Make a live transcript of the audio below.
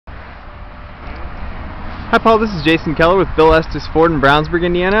Hi Paul, this is Jason Keller with Bill Estes Ford in Brownsburg,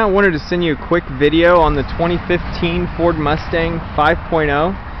 Indiana. I wanted to send you a quick video on the 2015 Ford Mustang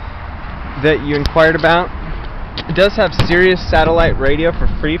 5.0 that you inquired about. It does have Sirius satellite radio for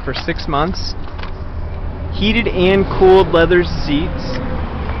free for 6 months, heated and cooled leather seats,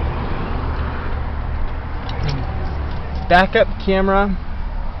 backup camera,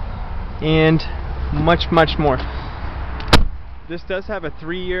 and much more. This does have a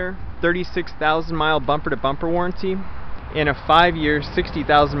 3-year, 36,000-mile bumper-to-bumper warranty and a 5-year,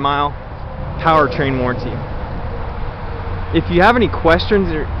 60,000-mile powertrain warranty. If you have any questions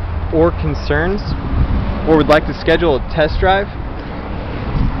or concerns, or would like to schedule a test drive,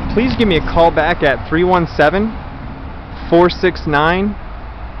 please give me a call back at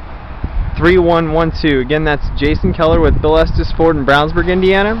 317-469-3112. Again, that's Jason Keller with Bill Estes Ford in Brownsburg,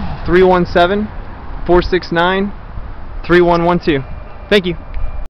 Indiana. 317-469-3112. Thank you.